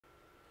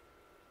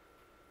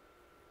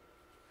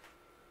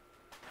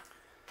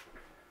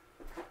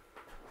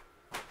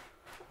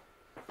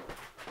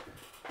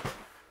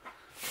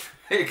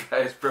Hey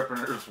guys,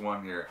 Preppers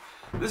One here.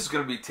 This is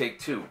going to be take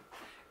two,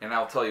 and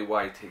I'll tell you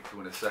why take two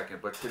in a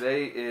second. But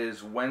today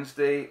is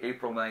Wednesday,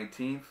 April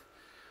 19th.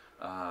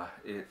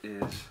 It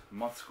is,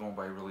 months going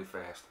by really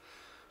fast.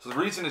 So the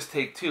reason it's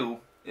take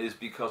two is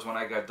because when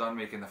I got done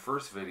making the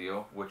first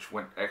video, which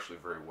went actually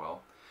very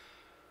well,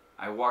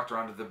 I walked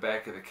around to the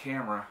back of the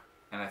camera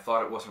and I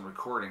thought it wasn't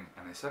recording,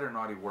 and I said a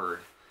naughty word,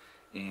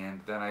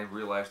 and then I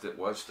realized it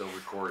was still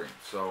recording.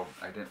 So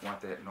I didn't want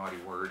that naughty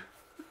word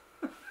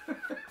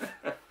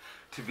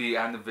to be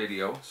on the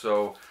video.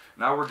 So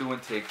now we're doing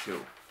take two.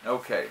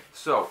 Okay,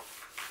 so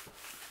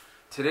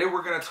today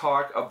we're going to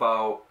talk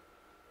about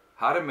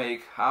how to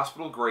make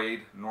hospital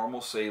grade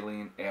normal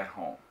saline at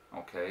home.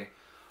 Okay,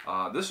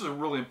 this is a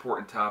really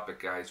important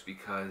topic, guys,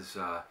 because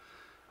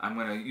I'm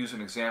going to use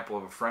an example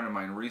of a friend of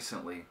mine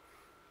recently.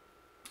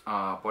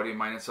 A buddy of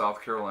mine in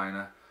South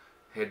Carolina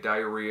had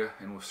diarrhea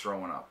and was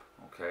throwing up.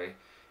 Okay,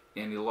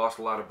 and he lost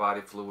a lot of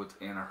body fluids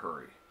in a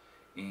hurry,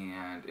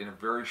 and in a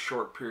very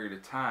short period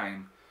of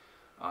time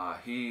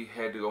he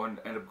had to go and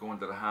end up going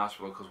to the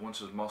hospital because once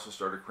his muscles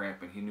started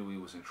cramping, he knew he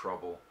was in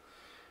trouble,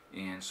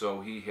 and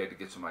so he had to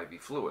get some IV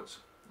fluids.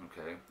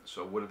 Okay,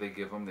 so what do they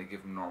give him? They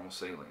give him normal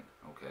saline.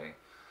 Okay,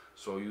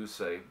 so you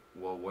say,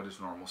 well, what is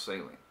normal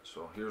saline?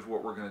 So here's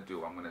what we're going to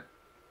do. I'm going to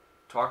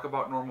talk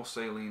about normal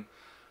saline,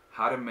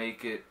 how to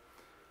make it,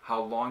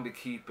 how long to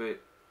keep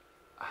it,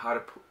 how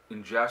to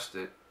ingest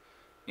it,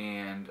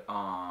 and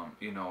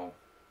you know,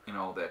 and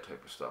all that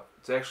type of stuff.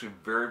 It's actually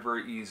very,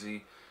 very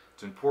easy.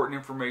 It's important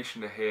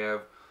information to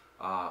have,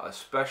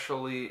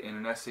 especially in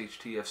an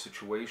SHTF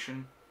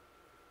situation.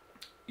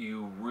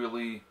 You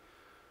really,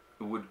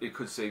 it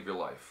could save your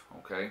life.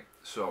 Okay,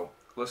 so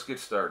let's get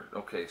started.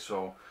 Okay,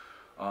 so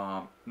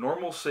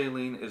normal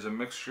saline is a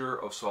mixture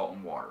of salt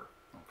and water.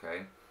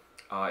 Okay,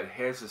 it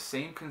has the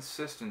same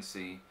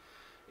consistency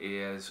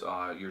as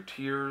your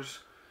tears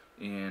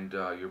and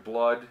your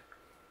blood,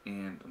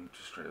 and I'm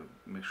just trying to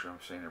make sure I'm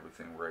saying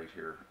everything right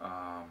here.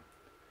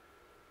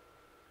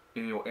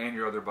 And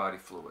your other body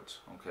fluids,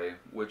 okay,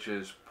 which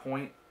is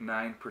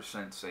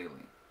 0.9%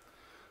 saline.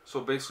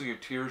 So basically your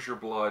tears, your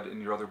blood,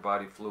 and your other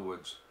body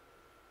fluids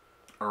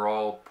are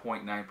all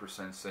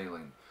 0.9%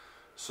 saline.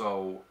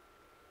 So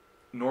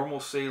normal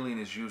saline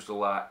is used a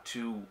lot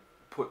to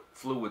put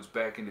fluids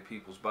back into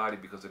people's body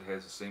because it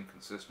has the same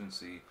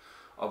consistency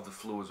of the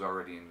fluids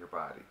already in your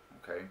body.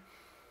 Okay,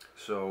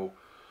 so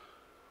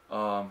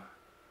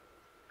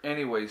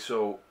anyway,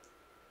 so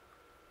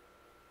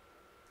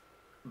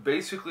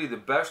basically the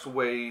best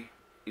way,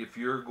 if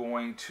you're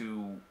going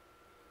to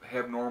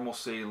have normal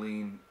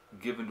saline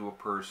given to a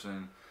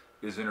person,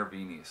 is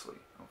intravenously.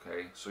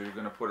 Okay, so you're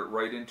going to put it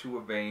right into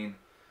a vein.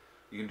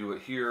 You can do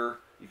it here,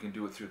 you can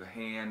do it through the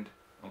hand.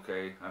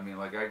 Okay, I mean,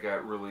 like I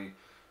got really,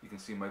 you can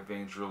see my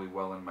veins really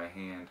well in my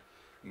hand.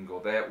 You can go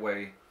that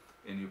way,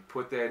 and you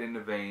put that in the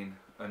vein,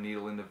 a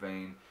needle in the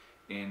vein,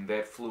 and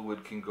that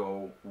fluid can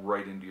go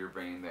right into your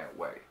vein that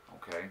way.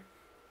 Okay,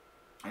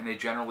 and they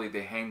generally,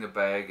 they hang the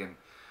bag, and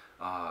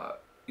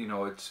you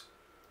know, it's,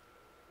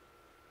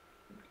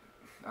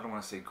 I don't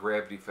want to say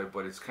gravity fed,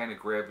 but it's kind of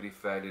gravity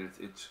fed.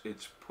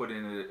 It's put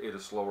in at a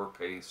slower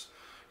pace.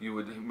 You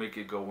would make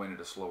it go in at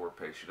a slower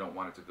pace. You don't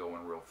want it to go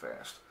in real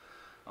fast.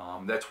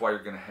 That's why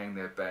you're going to hang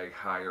that bag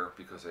higher,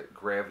 because that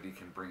gravity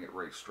can bring it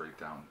right straight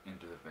down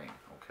into the vein.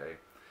 Okay,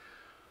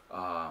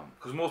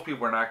 because most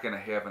people are not going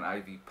to have an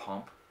IV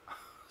pump.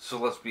 So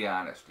let's be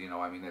honest, you know,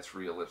 I mean, that's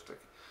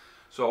realistic.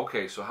 So,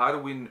 okay, so how do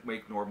we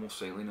make normal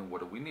saline, and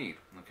what do we need?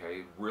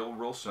 Okay,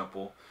 real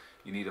simple.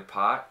 You need a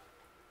pot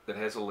that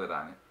has a lid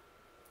on it.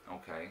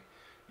 Okay,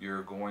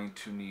 you're going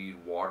to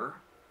need water,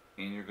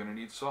 and you're going to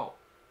need salt.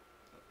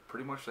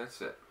 Pretty much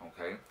that's it.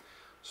 Okay,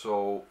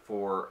 so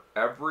for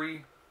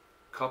every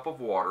cup of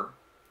water,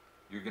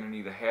 you're going to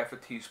need a half a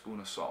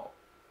teaspoon of salt.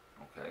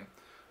 Okay,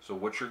 so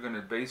what you're going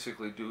to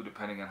basically do,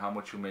 depending on how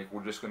much you make,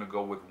 we're just going to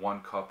go with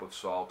 1 cup of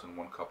salt and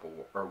 1 cup of,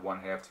 or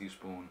 1/2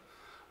 teaspoon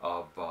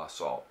of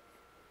salt.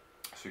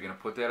 So you're going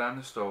to put that on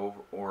the stove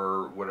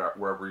or whatever,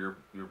 wherever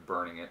you're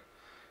burning it,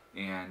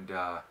 and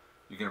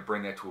you're going to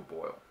bring that to a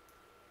boil.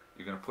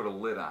 You're going to put a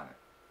lid on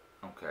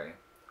it. Okay,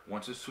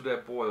 once it's to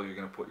that boil, you're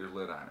going to put your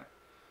lid on it.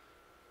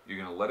 You're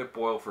going to let it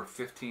boil for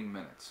 15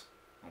 minutes.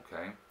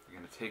 Okay, you're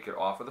going to take it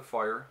off of the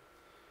fire.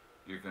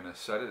 You're going to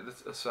set it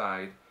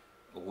aside,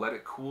 let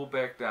it cool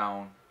back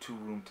down to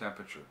room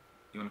temperature.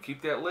 You want to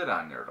keep that lid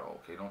on there though.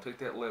 Okay, don't take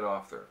that lid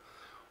off there.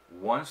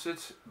 Once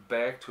it's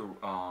back to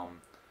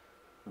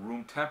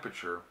room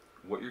temperature,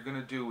 what you're going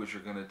to do is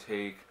you're going to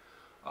take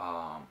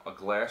a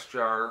glass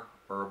jar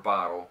or a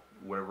bottle,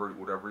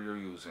 whatever you're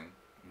using.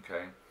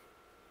 Okay,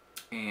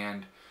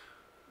 and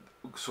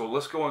so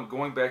let's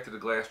going back to the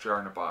glass jar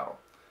and the bottle.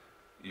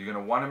 You're going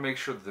to want to make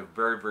sure that they're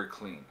very, very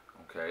clean.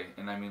 Okay,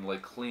 and I mean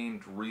like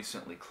cleaned,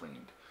 recently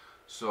cleaned.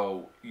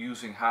 So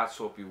using hot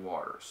soapy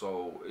water.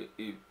 So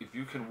if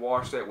you can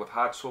wash that with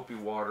hot soapy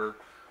water,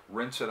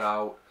 rinse it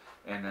out,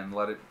 and then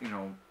let it, you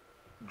know,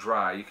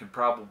 dry. You can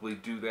probably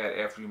do that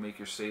after you make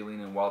your saline,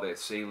 and while that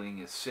saline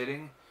is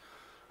sitting,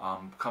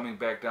 coming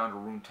back down to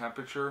room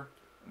temperature,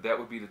 that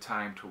would be the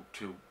time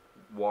to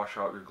wash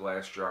out your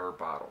glass jar or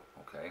bottle,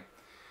 okay?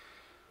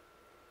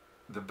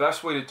 The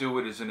best way to do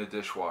it is in a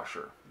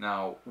dishwasher.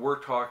 Now, we're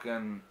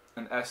talking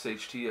an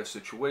SHTF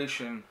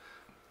situation,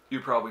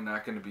 you're probably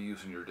not going to be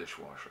using your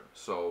dishwasher.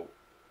 So,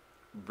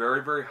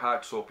 very, very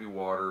hot soapy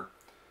water,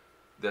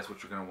 that's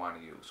what you're going to want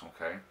to use,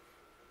 okay?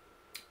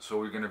 So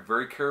we're going to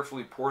very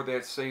carefully pour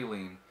that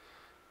saline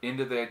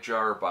into that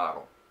jar or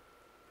bottle.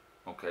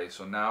 Okay,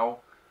 so now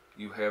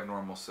you have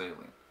normal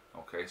saline.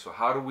 Okay, so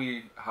how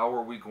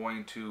are we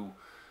going to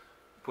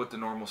put the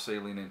normal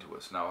saline into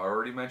us? Now I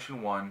already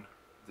mentioned one,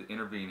 the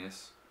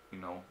intravenous, you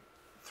know,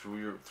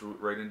 through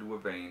right into a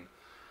vein.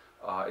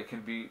 It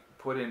can be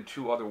put in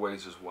two other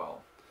ways as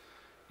well.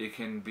 It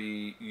can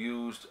be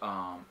used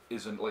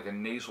like a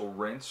nasal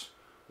rinse,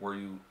 where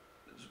you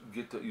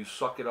you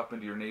suck it up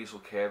into your nasal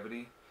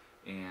cavity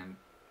and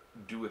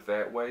do it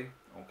that way,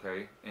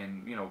 okay?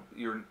 And you know,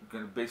 you're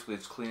gonna basically,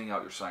 it's cleaning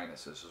out your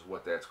sinuses is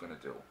what that's gonna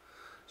do.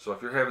 So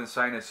if you're having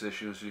sinus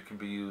issues, it can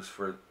be used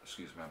for,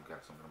 excuse me, I've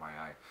got something in my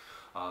eye,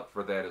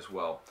 for that as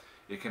well.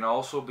 It can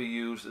also be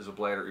used as a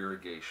bladder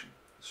irrigation.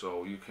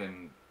 So you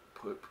can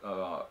put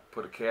a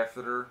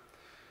catheter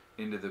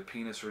into the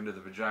penis or into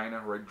the vagina,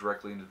 right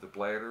directly into the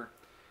bladder,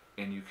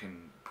 and you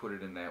can put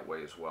it in that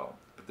way as well.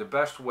 But the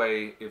best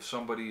way, if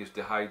somebody is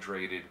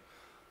dehydrated,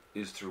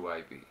 is through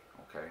IV,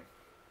 okay?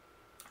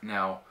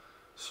 Now,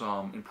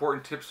 some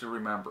important tips to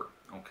remember,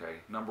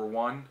 okay? Number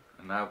one,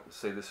 and I'll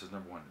say this is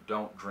number one,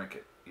 don't drink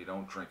it. You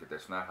don't drink it.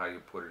 That's not how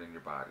you put it in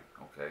your body,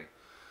 okay?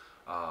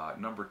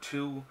 Number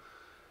two,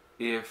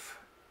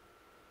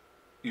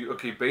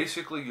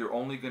 basically you're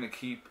only going to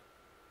keep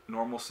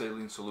normal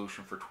saline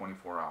solution for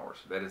 24 hours.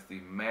 That is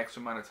the max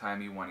amount of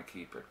time you want to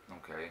keep it,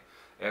 okay?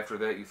 After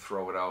that, you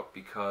throw it out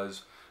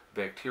because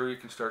bacteria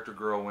can start to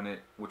grow in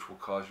it, which will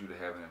cause you to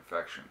have an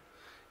infection.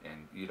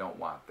 And you don't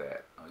want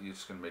that. You're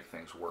just going to make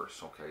things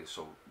worse, okay?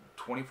 So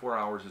 24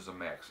 hours is a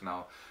max.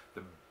 Now,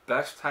 the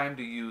best time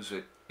to use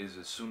it is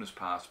as soon as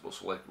possible.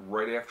 So like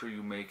right after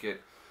you make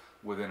it,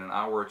 within an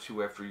hour or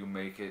two after you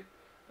make it,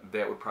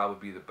 that would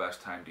probably be the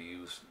best time to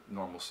use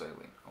normal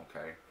saline,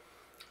 okay?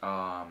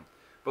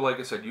 But like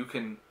I said, you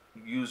can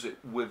use it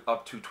with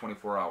up to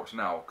 24 hours.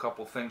 Now, a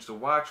couple things to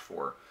watch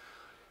for.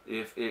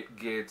 If it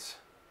gets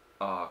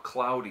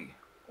cloudy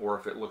or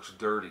if it looks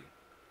dirty,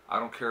 I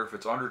don't care if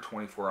it's under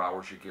 24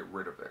 hours, you get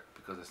rid of it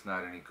because it's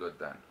not any good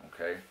then,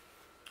 okay?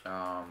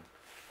 I'm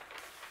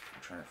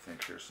trying to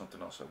think here,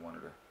 something else I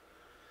wanted to...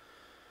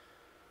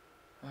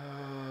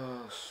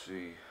 let's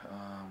see.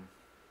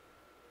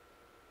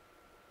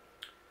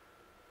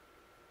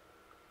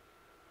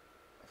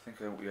 I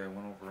think I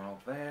went over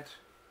all that.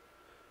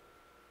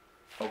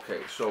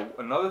 Okay, so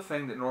another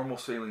thing that normal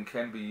saline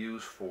can be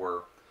used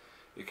for,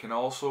 it can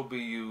also be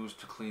used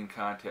to clean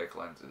contact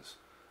lenses.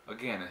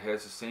 Again, it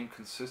has the same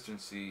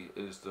consistency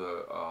as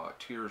the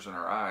tears in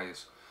our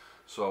eyes,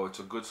 so it's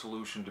a good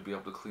solution to be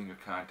able to clean your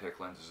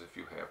contact lenses if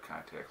you have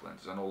contact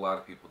lenses. I know a lot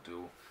of people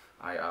do.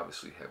 I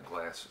obviously have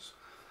glasses.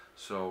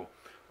 So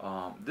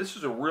this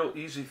is a real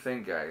easy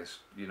thing, guys.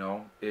 You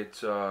know,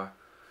 it's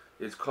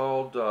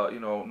called you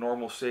know,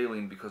 normal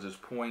saline because it's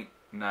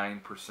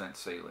 0.9%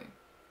 saline.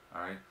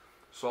 All right,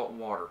 salt and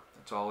water.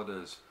 That's all it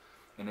is,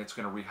 and it's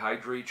going to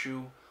rehydrate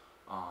you.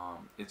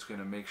 It's going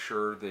to make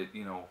sure that,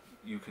 you know,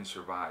 you can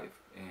survive,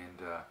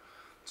 and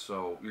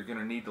so you're going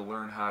to need to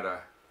learn how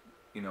to,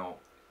 you know,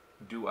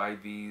 do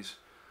IVs,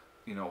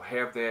 you know,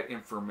 have that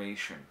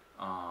information,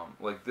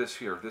 like this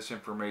here, this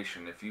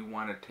information. If you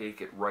want to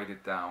take it, write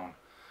it down,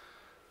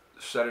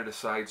 set it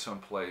aside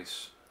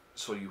someplace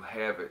so you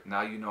have it.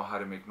 Now you know how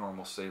to make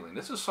normal saline.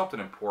 This is something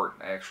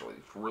important, actually.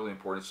 It's really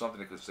important. It's something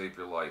that could save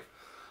your life.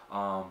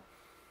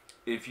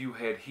 If you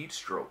had heat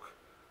stroke,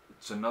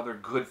 it's another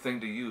good thing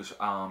to use.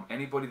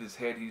 Anybody that's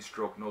had heat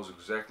stroke knows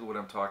exactly what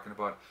I'm talking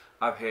about.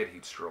 I've had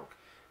heat stroke.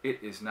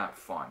 It is not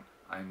fun.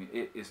 I mean,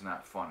 it is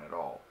not fun at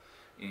all.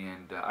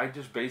 And I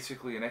just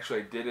basically, and actually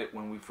I did it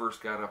when we first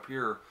got up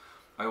here,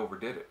 I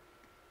overdid it.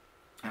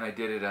 And I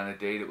did it on a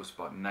day that was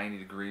about 90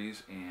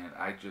 degrees, and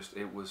I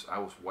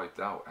was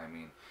wiped out. I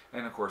mean,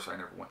 and of course I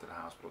never went to the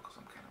hospital because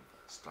I'm kind of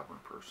a stubborn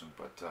person,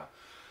 but,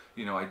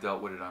 you know, I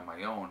dealt with it on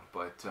my own.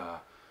 But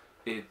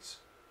it's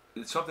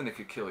something that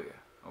could kill you.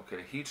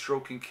 Okay, heat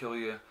stroke can kill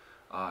you.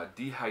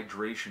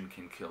 Dehydration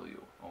can kill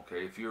you.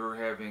 Okay, if you're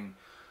having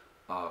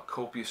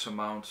copious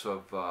amounts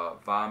of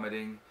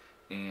vomiting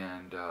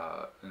and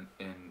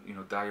you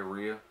know,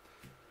 diarrhea,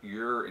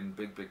 you're in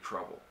big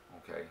trouble.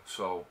 Okay,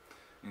 so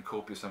in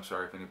copious, I'm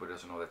sorry if anybody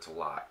doesn't know, that's a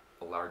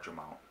large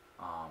amount.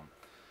 I'm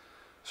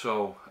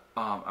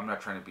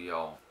not trying to be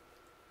all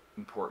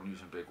important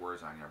using big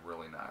words on you. I'm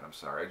really not. I'm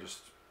sorry.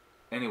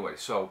 Anyway,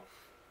 so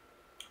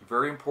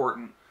very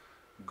important.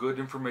 Good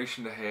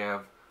information to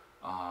have.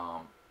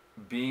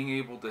 Being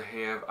able to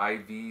have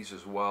IVs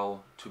as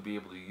well to be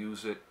able to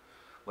use it.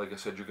 Like I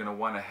said, you're going to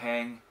want to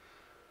hang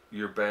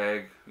your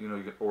bag, you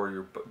know, or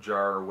your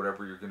jar or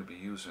whatever you're going to be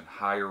using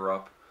higher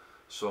up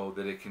so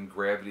that it can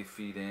gravity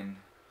feed in.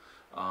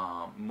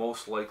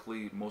 Most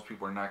likely, most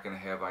people are not going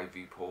to have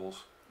IV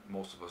poles.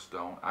 Most of us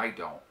don't. I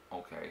don't.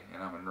 Okay,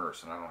 and I'm a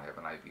nurse and I don't have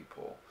an IV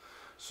pole.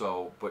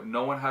 So, but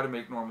knowing how to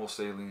make normal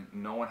saline,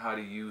 knowing how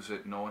to use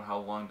it, knowing how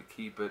long to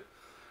keep it,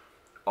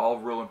 all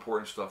real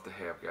important stuff to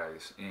have,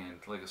 guys. And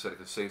like I said, it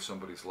can save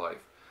somebody's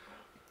life.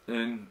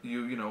 And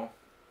you know,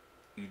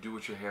 you do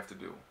what you have to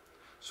do.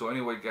 So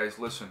anyway, guys,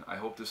 listen, I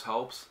hope this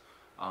helps.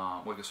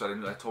 Like I said,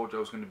 I told you I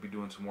was going to be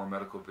doing some more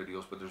medical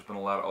videos, but there's been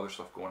a lot of other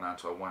stuff going on,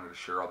 so I wanted to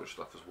share other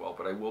stuff as well.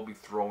 But I will be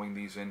throwing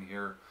these in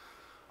here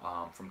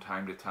from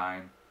time to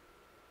time.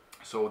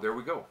 So there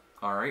we go.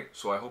 All right,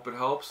 so I hope it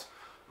helps.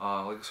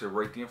 Like I said,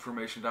 write the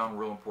information down,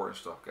 real important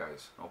stuff,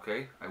 guys.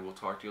 Okay, I will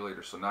talk to you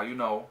later. So now you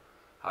know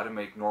how to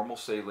make normal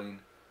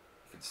saline.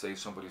 You can save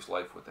somebody's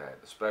life with that,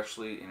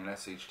 especially in an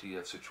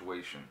SHTF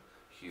situation.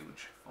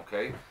 Huge.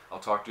 Okay, I'll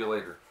talk to you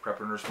later.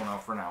 Prepper Nurse 1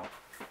 out for now.